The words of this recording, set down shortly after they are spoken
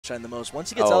shine the most.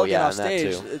 Once he gets Elegant off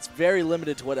stage, too. it's very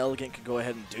limited to what Elegant can go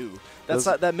ahead and do.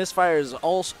 That misfire is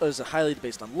also highly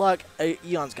based on luck.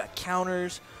 Eon's got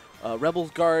counters, Rebel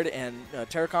Guard, and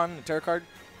Terra Card.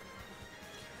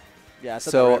 Yeah, I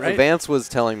said so that right? Advance was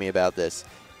telling me about this,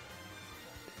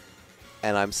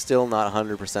 and I'm still not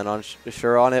 100%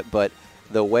 sure on it, but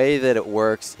the way that it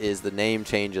works is the name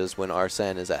changes when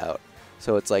Arsene is out.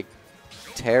 So it's like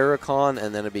Terracon,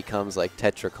 and then it becomes like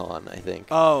Tetracon, I think.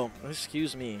 Oh,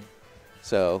 excuse me.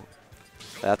 So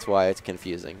that's why it's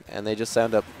confusing. And they just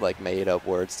sound up like made-up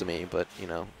words to me, but, you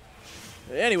know.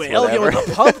 Anyway, Elegant with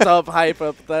the pumped-up hype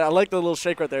up. I like the little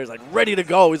shake right there. He's like, ready to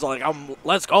go. He's like,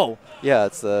 let's go. Yeah,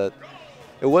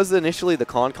 it was initially the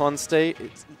Con shake,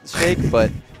 but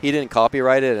he didn't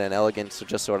copyright it, and Elegant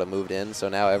just sort of moved in. So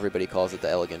now everybody calls it the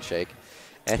Elegant shake.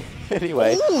 And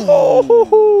anyway.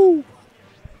 Oh,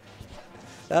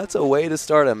 that's a way to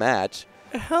start a match.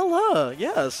 Hella,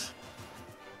 yes.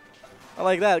 I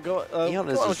like that. Eon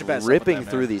is just ripping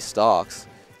through these stocks.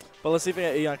 But let's see if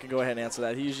Eon can go ahead and answer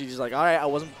that. He usually just like, all right, I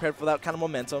wasn't prepared for that kind of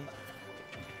momentum.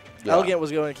 Yeah. Elegant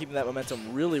was going and keeping that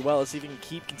momentum really well. Let's see if he can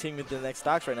keep continuing with the next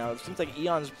stocks right now. It seems like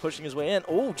Eon's pushing his way in.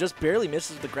 Oh, just barely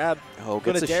misses the grab. Oh,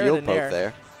 gets a shield poke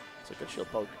there. It's a good shield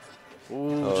poke.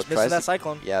 Ooh, just missing that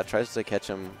Cyclone. Yeah, tries to catch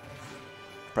him,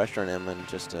 pressuring him, and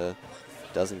just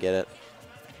doesn't get it.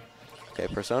 Okay,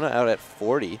 Persona out at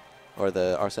 40, or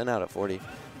the Arsene out at 40.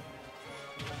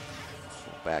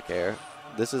 Back air.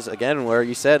 This is, again, where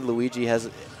you said Luigi has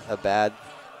a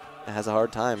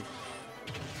hard time.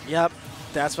 Yep,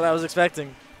 that's what I was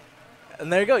expecting.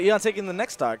 And there you go, Eon taking the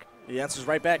next stock. He answers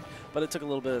right back, but it took a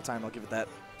little bit of time, I'll give it that.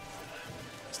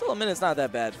 Still a minute's not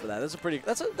that bad for that.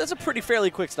 That's a pretty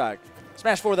fairly quick stock.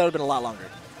 Smash 4, that would have been a lot longer.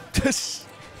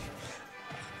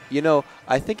 You know,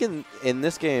 I think in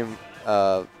this game,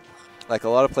 like a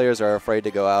lot of players are afraid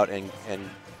to go out and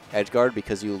edgeguard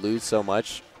because you lose so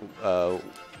much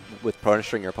with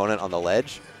punishing your opponent on the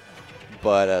ledge.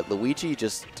 But Luigi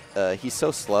just, he's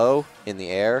so slow in the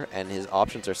air, and his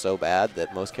options are so bad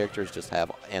that most characters just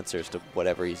have answers to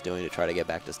whatever he's doing to try to get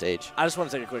back to stage. I just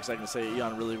want to take a quick second to say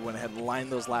Eon really went ahead and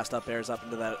lined those last up airs up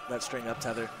into that string up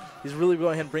tether. He's really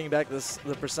going ahead and bringing back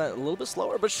the percent a little bit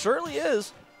slower, but surely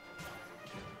is.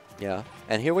 Yeah,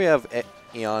 and here we have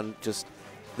Eon just,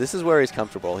 this is where he's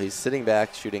comfortable. He's sitting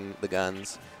back shooting the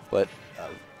guns, but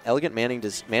Elegant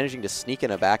managing to sneak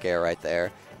in a back air right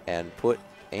there and put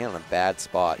Aeon in a bad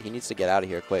spot. He needs to get out of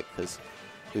here quick because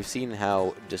we've seen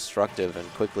how destructive and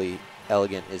quickly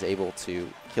Elegant is able to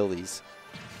kill these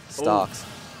stocks.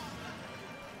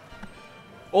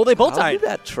 Oh, they both died. How did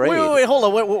that trade? Wait, hold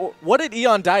on. What did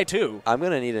Eon die to? I'm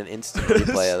going to need an instant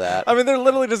replay of that. I mean, they're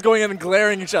literally just going in and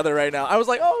glaring each other right now. I was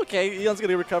like, oh, okay, Eon's going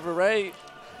to recover, right?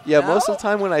 Yeah, now? Most of the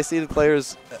time when I see the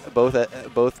players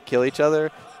both kill each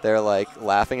other, they're like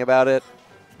laughing about it.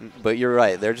 But you're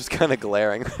right, they're just kind of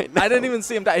glaring right now. I didn't even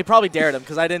see him die. He probably dared him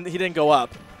because he didn't go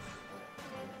up.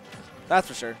 That's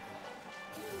for sure.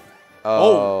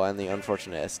 Oh, and the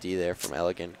unfortunate SD there from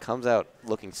Elegant comes out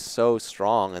looking so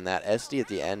strong, and that SD at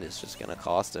the end is just going to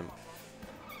cost him.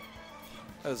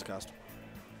 That is a cost.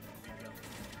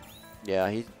 Yeah,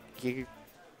 he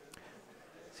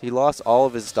lost all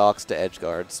of his stocks to edge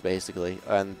guards, basically,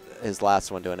 and his last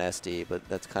one to an SD, but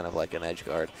that's kind of like an edge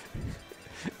guard.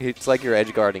 It's like you're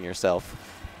edge guarding yourself.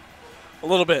 A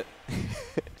little bit.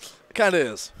 It kind of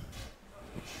is.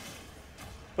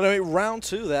 But I mean, round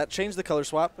 2, that changed the color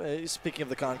swap. Speaking of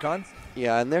the Con.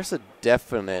 Yeah, and there's a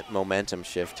definite momentum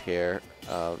shift here.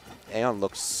 Aeon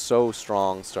looks so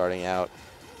strong starting out,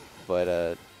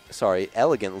 but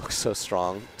Elegant looks so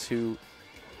strong. 2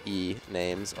 E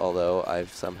names, although I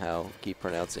somehow keep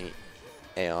pronouncing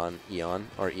Eon,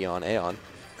 or Eon, Aeon.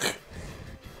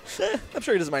 I'm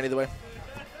sure he doesn't mind either way.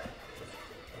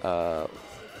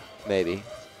 Maybe.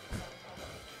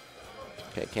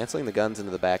 Okay, canceling the guns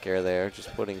into the back air there,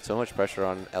 just putting so much pressure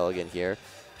on Elegant here.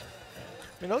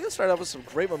 I mean, Elegant started off with some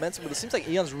great momentum, but it seems like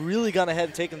Eon's really gone ahead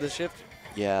and taken the shift.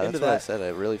 Yeah, that's what I said.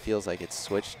 It really feels like it's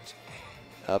switched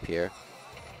up here.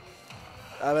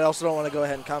 I also don't want to go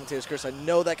ahead and commentate as Chris. I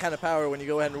know that kind of power when you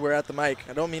go ahead and we're at the mic.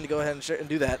 I don't mean to go ahead and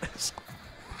do that.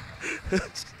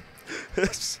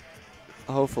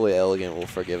 Hopefully Elegant will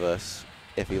forgive us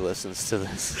if he listens to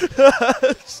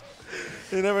this.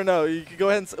 You never know. You could go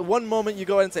ahead and one moment you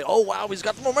go ahead and say, "Oh wow, he's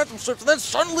got the momentum shift," and then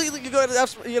suddenly you go ahead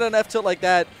and get an F tilt like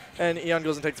that, and Eon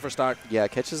goes and takes the first stock. Yeah,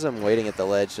 catches him waiting at the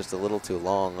ledge just a little too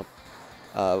long.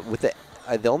 The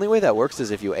only way that works is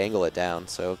if you angle it down.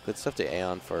 So good stuff to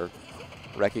Aeon for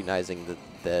recognizing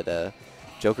that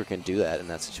Joker can do that in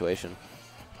that situation.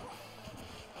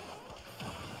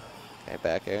 Okay,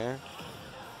 back air.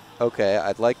 Okay,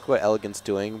 I like what Elegant's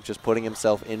doing, just putting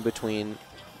himself in between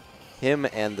him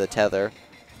and the tether,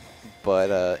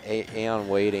 but Aeon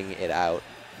waiting it out.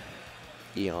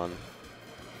 Eon.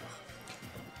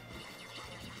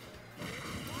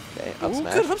 Okay, up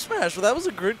smash. Good up smash. Well, that was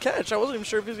a good catch. I wasn't even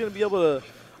sure if he was going to be able to...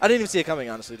 I didn't even see it coming,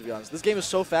 honestly, to be honest. This game is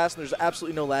so fast, and there's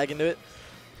absolutely no lag into it.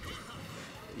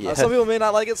 Yeah. Some people may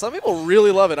not like it. Some people really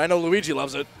love it. I know Luigi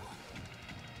loves it.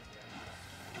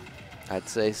 I'd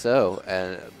say so.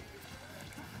 And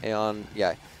Aeon,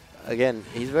 yeah. Again,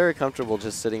 he's very comfortable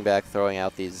just sitting back, throwing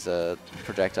out these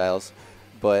projectiles.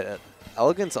 But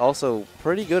Elegant's also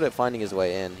pretty good at finding his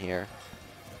way in here.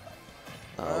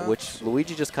 Which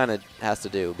Luigi just kind of has to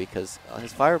do because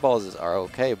his fireballs are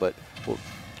okay, but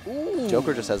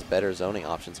Joker just has better zoning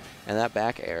options. And that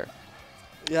back air.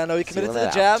 Yeah, no, he committed to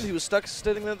the jab. He was stuck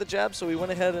sitting there at the jab, so he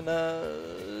went ahead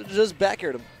and just back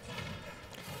aired him.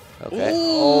 Okay.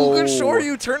 Ooh, good short.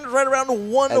 You turned it right around to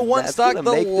 1-1 stock, the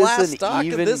last stock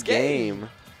of this game.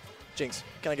 Jinx,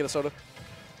 can I get a soda?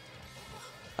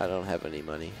 I don't have any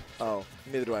money. Oh,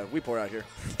 neither do I. We pour out here.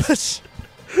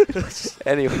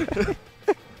 Anyway.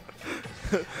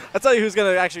 I'll tell you who's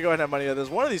going to actually go ahead and have money on this.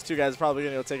 One of these two guys is probably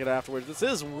going to go take it afterwards. This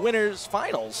is winners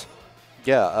finals.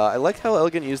 Yeah, I like how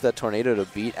Elegant used that tornado to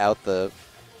beat out the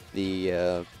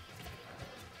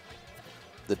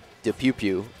pew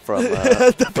pew from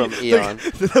from Eon.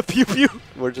 The pew pew.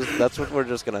 That's what we're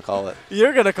just gonna call it.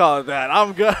 You're gonna call it that.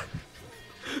 I'm good.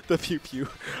 The pew pew.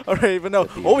 All right, but no.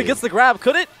 Oh, he gets the grab.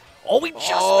 Could it? Oh, he just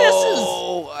misses.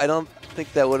 Oh, I don't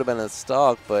think that would have been a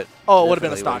stock, but oh, it would have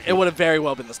been a stock. It would have very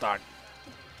well been the stock.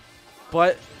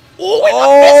 But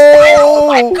oh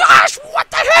my gosh! What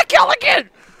the heck,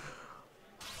 Elegant?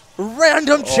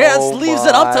 Random chance leaves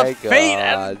it up to fate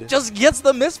and just gets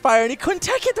the misfire, and he couldn't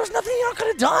take it. There's nothing he could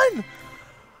have done.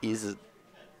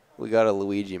 We got a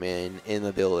Luigi man in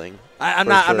the building. I'm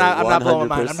not blowing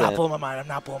my mind. I'm not blowing my mind. I'm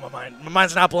not blowing my mind. My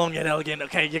mind's not blown yet, Elegant.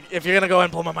 Okay, if you're gonna go ahead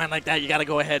and blow my mind like that, you gotta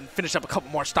go ahead and finish up a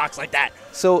couple more stocks like that.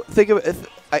 So think of it.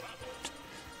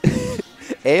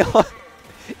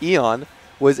 Eon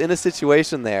was in a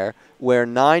situation there where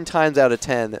 9 times out of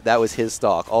 10 that was his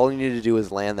stock. All he needed to do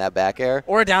was land that back air.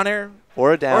 Or a down air.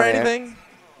 Or a down air. Or anything.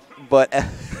 But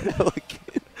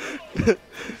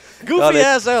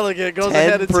goofy-ass Elegant goes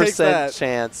ahead and takes that. 10%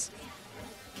 chance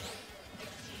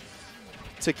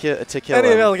to kill Any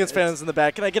him. of Elegant's fans in the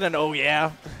back, can I get an oh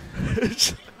yeah?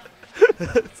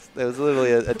 There was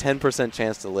literally a 10%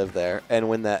 chance to live there. And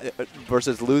win that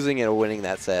versus losing it or winning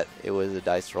that set, it was a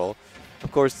dice roll.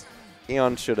 Of course,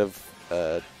 Eon should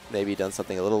have maybe done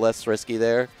something a little less risky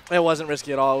there. It wasn't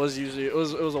risky at all. It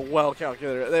was a well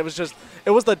calculated.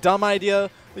 It was the dumb idea.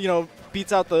 You know,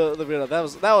 beats out the that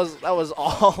was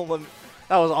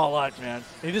all luck, man.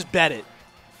 He just bet it.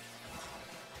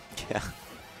 Yeah.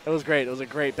 It was great. It was a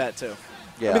great bet too.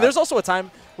 Yeah. I mean, there's also a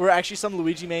time where actually some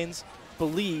Luigi mains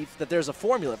believe that there's a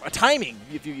formula, a timing,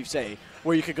 if you say,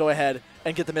 where you could go ahead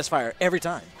and get the misfire every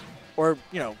time, or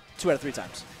 2 out of 3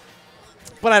 times.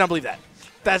 But I don't believe that.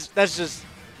 That's just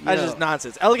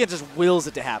nonsense. Elegant just wills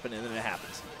it to happen, and then it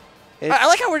happens. I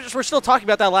like how we're still talking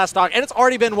about that last stock, and it's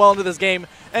already been well into this game,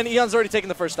 and Eon's already taken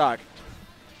the first stock.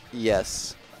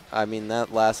 Yes. I mean,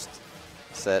 that last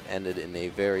set ended in a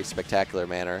very spectacular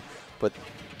manner, but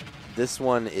this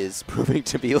one is proving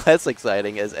to be less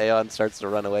exciting as Aeon starts to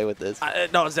run away with this.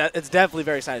 No, it's definitely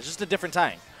very exciting. It's just a different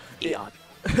time. Eon.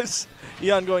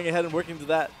 Eon going ahead and working to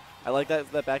that. I like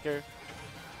that back air.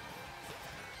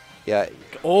 Yeah.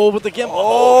 Oh, with the gimbal.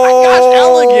 Oh, my gosh,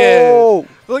 Elegant.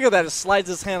 Look at that. It slides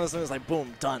his hand and it's like,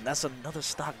 boom, done. That's another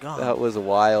stock gone. That was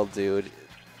wild, dude.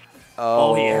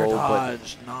 Oh, he air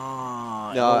dodged.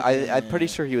 No. No, I'm pretty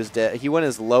sure he was dead. He went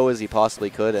as low as he possibly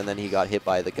could, and then he got hit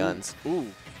by the guns. Ooh.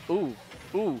 Okay,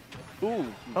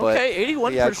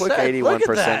 81%. Yeah, quick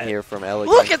 81% here from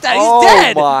Elegant. Look at that. He's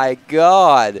dead. Oh, my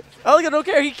God. Elegant don't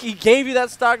care. He gave you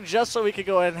that stock just so we could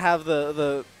go ahead and have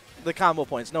the combo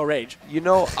points. No rage.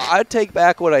 I take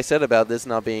back what I said about this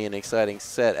not being an exciting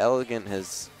set. Elegant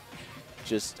has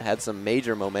just had some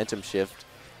major momentum shift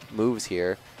moves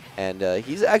here, and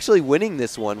he's actually winning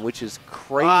this one, which is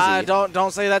crazy.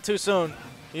 Don't say that too soon.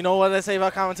 You know what they say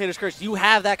about commentators curse? You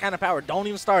have that kind of power. Don't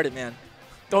even start it, man.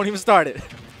 Don't even start it.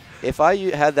 If I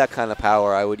had that kind of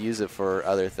power, I would use it for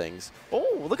other things.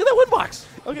 Oh, look at that win box.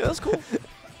 Okay, that's cool.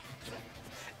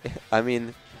 I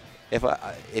mean,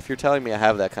 if you're telling me I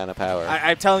have that kind of power.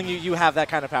 I'm telling you, you have that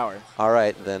kind of power. All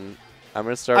right, then I'm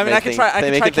going to start making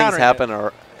things happen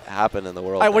in the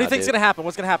world. All right, what do you think is going to happen?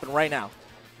 What's going to happen right now?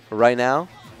 Right now,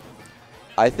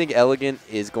 I think Elegant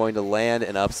is going to land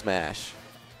an up smash.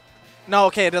 No,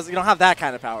 okay, it doesn't. You don't have that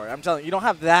kind of power. I'm telling you, you don't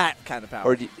have that kind of power.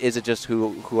 Or is it just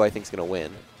who I think is going to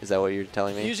win? Is that what you're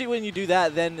telling me? Usually when you do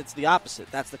that, then it's the opposite.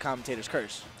 That's the commentator's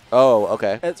curse. Oh,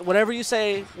 okay. It's whatever you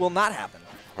say will not happen.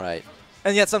 Right.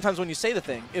 And yet sometimes when you say the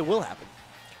thing, it will happen.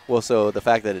 Well, so the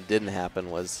fact that it didn't happen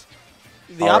was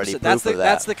the opposite.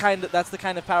 That's the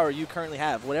kind of power you currently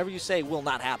have. Whatever you say will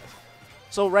not happen.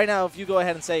 So right now, if you go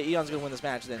ahead and say Eon's going to win this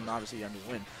match, then obviously Eon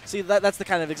will win. See, that's the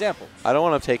kind of example. I don't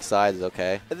want to take sides,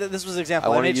 okay? This was an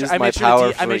example. I want to use my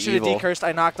power for I made sure evil. to decursed.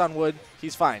 I knocked on wood.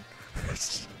 He's fine.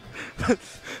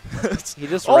 He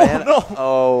just ran. No.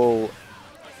 Oh,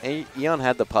 Eon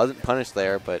had the punish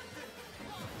there, but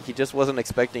he just wasn't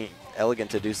expecting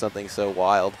Elegant to do something so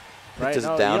wild. Right, just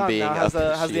no, down Eon being now up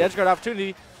has the edge guard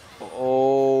opportunity.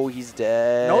 Oh, he's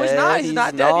dead. No, he's not. He's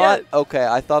not dead yet. Okay,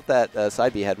 I thought that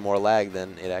side B had more lag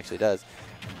than it actually does.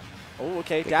 Oh,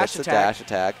 okay. It Dash gets attack. the dash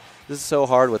attack. This is so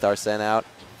hard with our send out.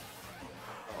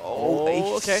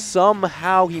 Oh, okay.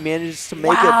 Somehow he manages to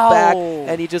make it Wow. back,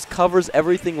 and he just covers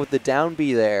everything with the down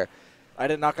B there. I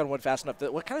didn't knock on wood fast enough.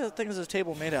 What kind of thing is this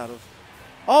table made out of?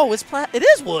 Oh, it's it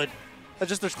is wood. It's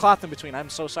just there's cloth in between. I'm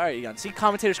so sorry, Eon. See,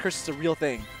 commentator's curse is a real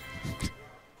thing.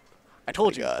 I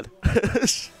told you. God.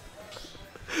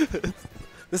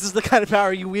 This is the kind of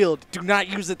power you wield. Do not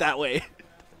use it that way.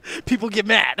 People get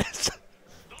mad.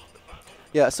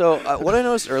 Yeah, so what I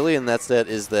noticed early in that set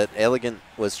is that Elegant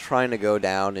was trying to go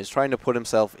down. He's trying to put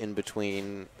himself in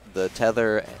between the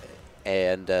tether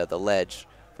and the ledge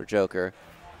for Joker.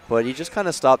 But he just kind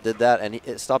of stopped doing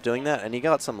that, and he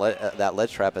got some that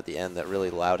ledge trap at the end that really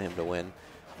allowed him to win.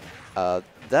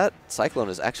 That Cyclone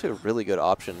is actually a really good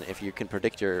option if you can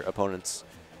predict your opponent's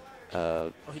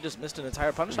he just missed an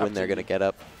entire punish when they're going to get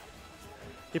up.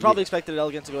 He probably expected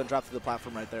Elegant to go and drop to the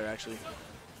platform right there, actually.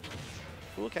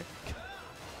 Ooh, okay.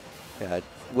 Yeah,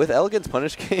 with Elegant's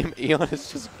punish game, Eon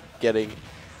is just getting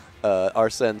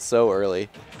Arsene so early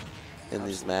in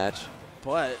this match.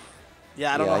 But,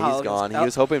 yeah, I don't know how he's gone. He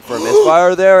was hoping for a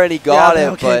misfire there, and he got it.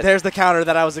 Okay, but there's the counter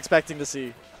that I was expecting to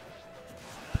see.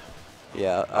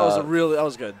 Yeah, that was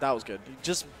good. That was good.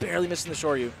 Just barely missing the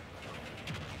Shoryu.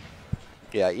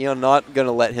 Yeah, Eon not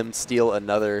gonna let him steal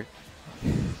another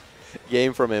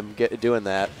game from him doing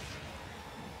that.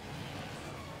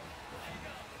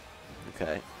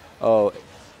 Okay. Oh.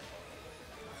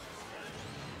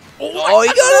 Oh, he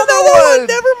got another one.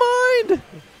 Never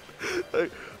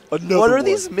mind. What are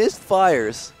these missed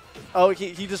fires? Oh,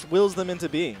 he just wills them into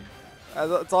being.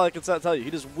 That's all I can tell you.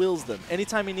 He just wills them.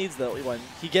 Anytime he needs the one,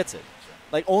 he gets it.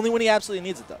 Like, only when he absolutely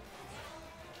needs it, though.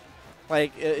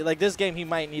 Like this game, he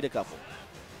might need a couple.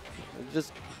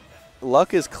 Just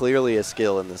luck is clearly a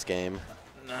skill in this game.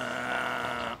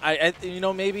 Nah,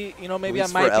 maybe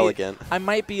I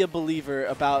might be a believer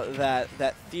about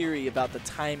that theory about the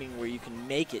timing where you can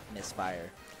make it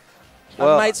misfire.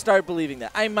 Well, I might start believing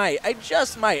that. I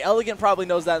just might. Elegant probably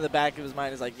knows that in the back of his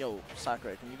mind. He's like, yo,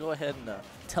 Sakurai, can you go ahead and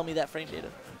tell me that frame data?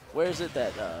 Where is it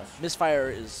that misfire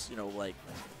is, like,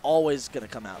 always going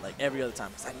to come out, like, every other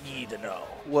time? Because I need to know.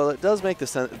 Well, it does make the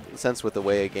sense with the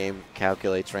way a game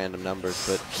calculates random numbers,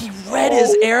 but... He read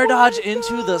his air dodge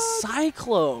into the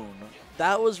Cyclone.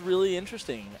 That was really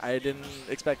interesting. I didn't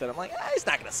expect that. I'm like, he's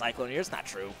not going to Cyclone here. It's not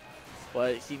true.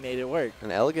 But he made it work.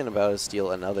 And Elegant about to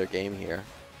steal another game here.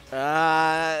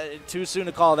 Too soon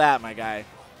to call that, my guy.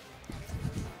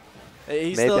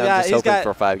 Maybe I'm just hoping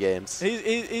for 5 games.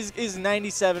 He's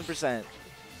 97%.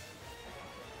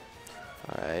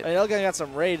 All right. Elegant got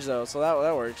some rage though, so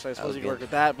that works. I suppose you can work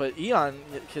with that. But Eon,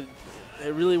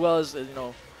 it really was,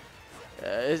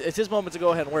 it's his moment to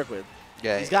go ahead and work with.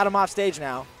 Yeah. He's got him off stage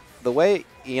now. The way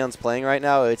Eon's playing right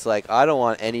now, it's like I don't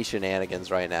want any shenanigans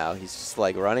right now. He's just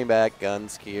like running back, gun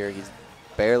skier. He's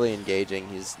barely engaging.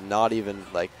 He's not even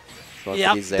like.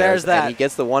 Yep, he's there. There's that. And he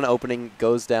gets the one opening,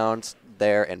 goes down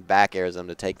there, and back airs him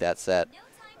to take that set.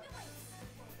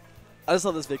 I just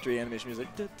love this victory animation music.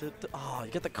 Oh, you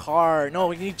get the car. No,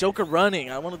 we need Joker running.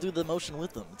 I want to do the motion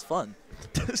with them. It's fun.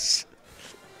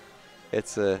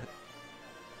 It's a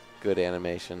good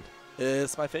animation.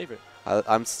 It's my favorite.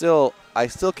 I still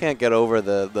can't get over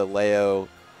the Leo,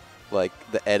 like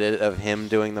the edit of him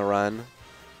doing the run.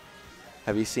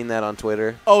 Have you seen that on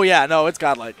Twitter? Oh yeah, no, it's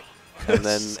godlike. and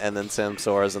then Sam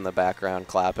Sora's in the background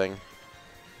clapping.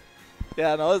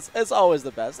 Yeah, no, it's always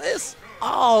the best. It's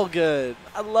all good.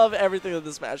 I love everything that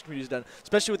the Smash community's done,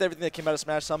 especially with everything that came out of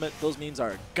Smash Summit. Those memes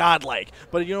are godlike.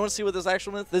 But you want to see what this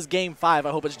actual is? This Game 5,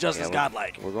 I hope it's just as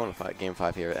godlike. We're going to Game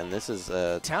 5 here, and this is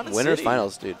Town winners City.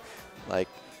 finals, dude. Like,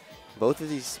 both of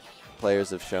these players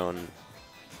have shown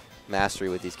mastery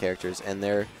with these characters, and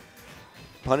their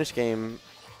punish game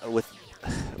with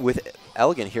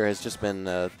Elegant here has just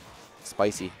been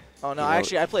spicy. Oh, no,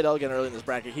 actually, I played Elegant early in this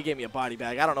bracket. He gave me a body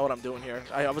bag. I don't know what I'm doing here.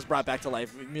 I was brought back to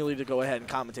life merely to go ahead and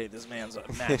commentate this man's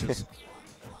matches.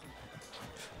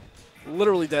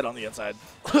 Literally dead on the inside.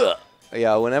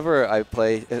 Yeah, whenever I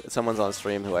play, someone's on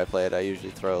stream who I played, I usually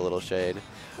throw a little shade.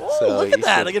 Oh, so look at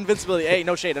that. Like invincibility. Hey,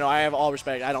 no shade. No, I have all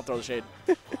respect. I don't throw the shade.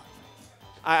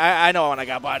 I know when I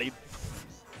got bodied.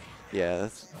 Yeah,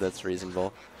 that's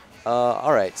reasonable.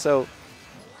 All right, so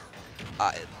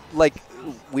like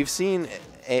we've seen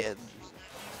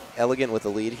Elegant with the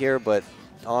lead here, but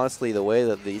honestly, the way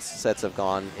that these sets have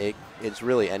gone, it's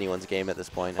really anyone's game at this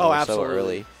point. And oh, we're absolutely. So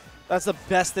early. That's the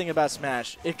best thing about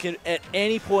Smash. It can, at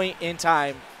any point in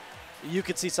time, you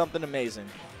could see something amazing.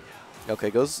 Okay,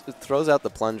 throws out the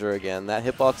plunger again. That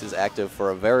hitbox is active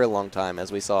for a very long time,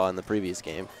 as we saw in the previous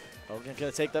game. We're going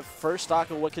to take the first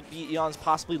stock of what could be Eon's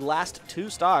possibly last 2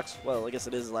 stocks. Well, I guess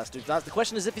it is the last 2 stocks. The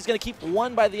question is if he's going to keep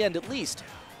 1 by the end at least.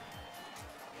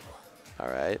 All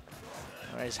right.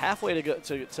 All right, he's halfway to go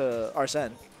to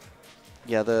Arsene.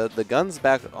 Yeah, the guns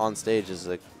back on stage is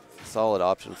a solid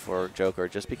option for Joker,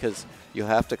 just because you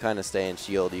have to kind of stay in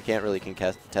shield. You can't really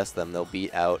contest them. They'll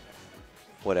beat out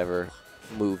whatever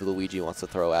move Luigi wants to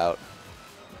throw out.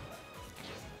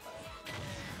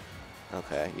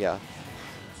 Okay, yeah.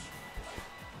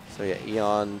 So yeah,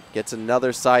 Eon gets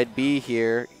another side B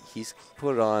here. He's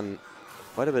put on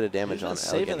quite a bit of damage on Elegant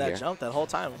saving that here. jump that whole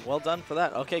time. Well done for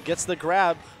that. Okay, gets the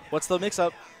grab. What's the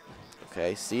mix-up?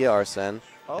 Okay, see ya, Arsene.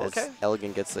 Oh, okay.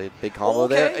 Elegant gets a big combo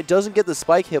there. It doesn't get the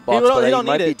spike hitbox, but he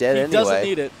might be dead anyway. He doesn't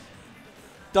need it.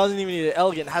 Doesn't even need it.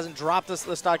 Elegant hasn't dropped the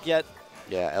stock yet.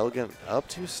 Yeah, Elegant up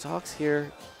 2 stocks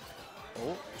here.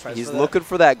 Oh, he's looking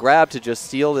for that grab to just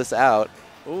steal this out.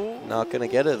 Ooh. Not going to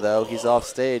get it, though. He's off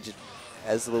stage.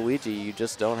 As Luigi, you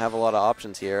just don't have a lot of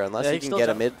options here unless you can get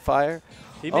a mid-fire.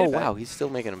 Oh, wow, he's still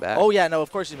making it back. Oh, yeah, no,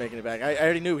 of course he's making it back. I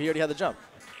already knew. He already had the jump.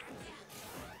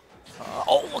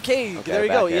 Okay, there you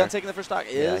go. Eon taking the first stock.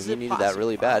 Yeah, he needed that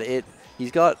really bad.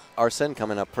 He's got Arsene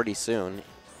coming up pretty soon.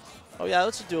 Oh, yeah,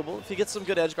 that's doable. If he gets some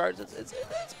good edge guards,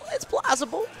 it's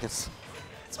plausible. It's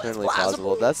certainly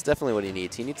plausible. That's definitely what he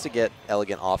needs. He needs to get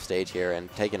Elegant off stage here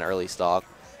and take an early stock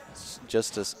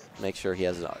just to make sure he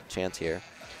has a chance here.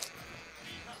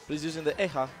 But he's using the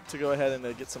Eha to go ahead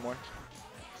and get some more.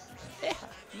 Eha,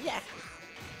 yeah.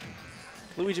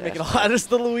 Luigi making a lot of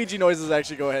the Luigi noises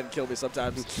actually go ahead and kill me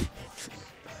sometimes.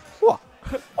 Wah,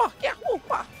 wah, yeah,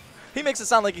 wah. He makes it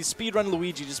sound like he's speedrun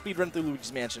Luigi, just speedrun through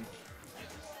Luigi's mansion.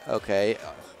 Okay,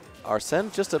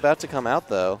 Arsene's just about to come out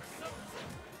though.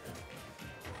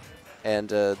 And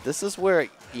this is where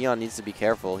Eon needs to be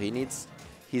careful.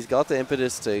 He's got the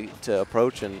impetus to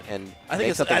approach and I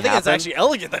think it's actually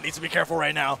Elegant that needs to be careful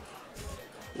right now.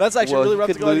 That's actually really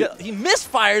rough to go get. He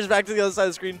misfires back to the other side of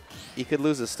the screen. He could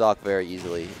lose his stock very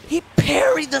easily. He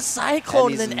parried the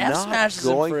Cyclone and then F smashes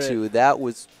him for it. That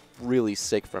was really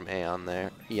sick from Eon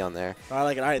there. I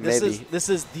like it. All right, this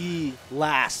is the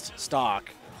last stock.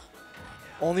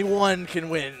 Only one can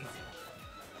win.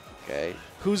 Okay.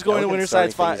 Who's going to winner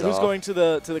side's final? Who's going to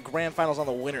the grand finals on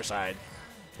the winner side?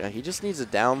 Yeah, he just needs a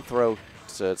down throw.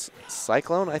 So it's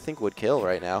Cyclone, I think, would kill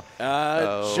right now.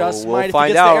 We'll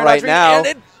find out right now.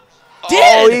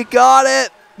 Oh, he got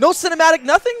it! No cinematic,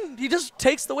 nothing. He just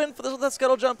takes the win for that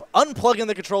scuttle jump. Unplugging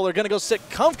the controller, going to go sit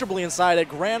comfortably inside at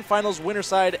grand finals winner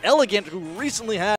side. Elegant, who recently had